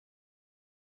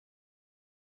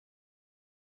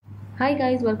Hi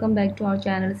guys, welcome back to our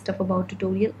channel Stuff About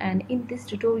Tutorial, and in this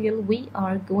tutorial we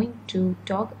are going to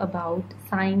talk about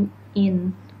sign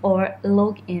in or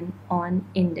log in on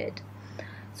Indeed.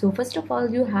 So first of all,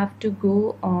 you have to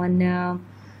go on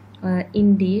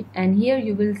Indeed, and here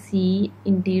you will see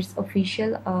Indeed's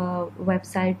official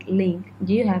website link.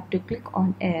 You have to click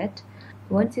on it.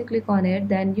 Once you click on it,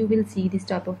 then you will see this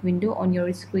type of window on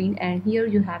your screen, and here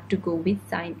you have to go with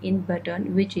sign in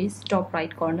button, which is top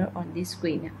right corner on the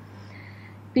screen.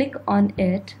 Click on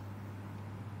it.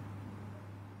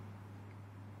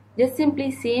 Just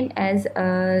simply same as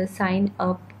sign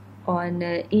up on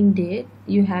Indeed,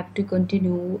 you have to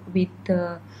continue with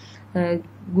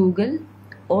Google,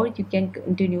 or you can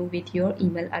continue with your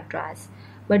email address.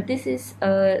 But this is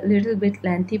a little bit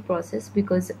lengthy process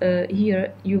because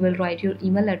here you will write your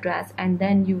email address and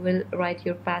then you will write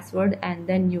your password and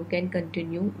then you can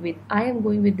continue with. I am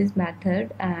going with this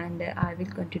method and I will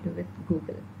continue with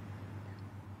Google.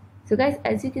 So guys,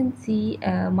 as you can see,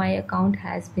 my account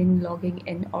has been logging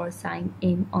in or sign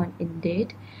in on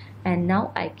Indeed, and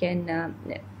now I can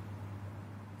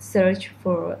search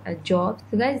for a job.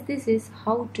 So guys, this is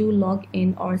how to log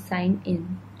in or sign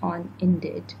in on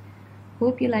Indeed.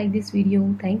 Hope you like this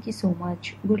video. Thank you so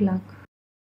much. Good luck.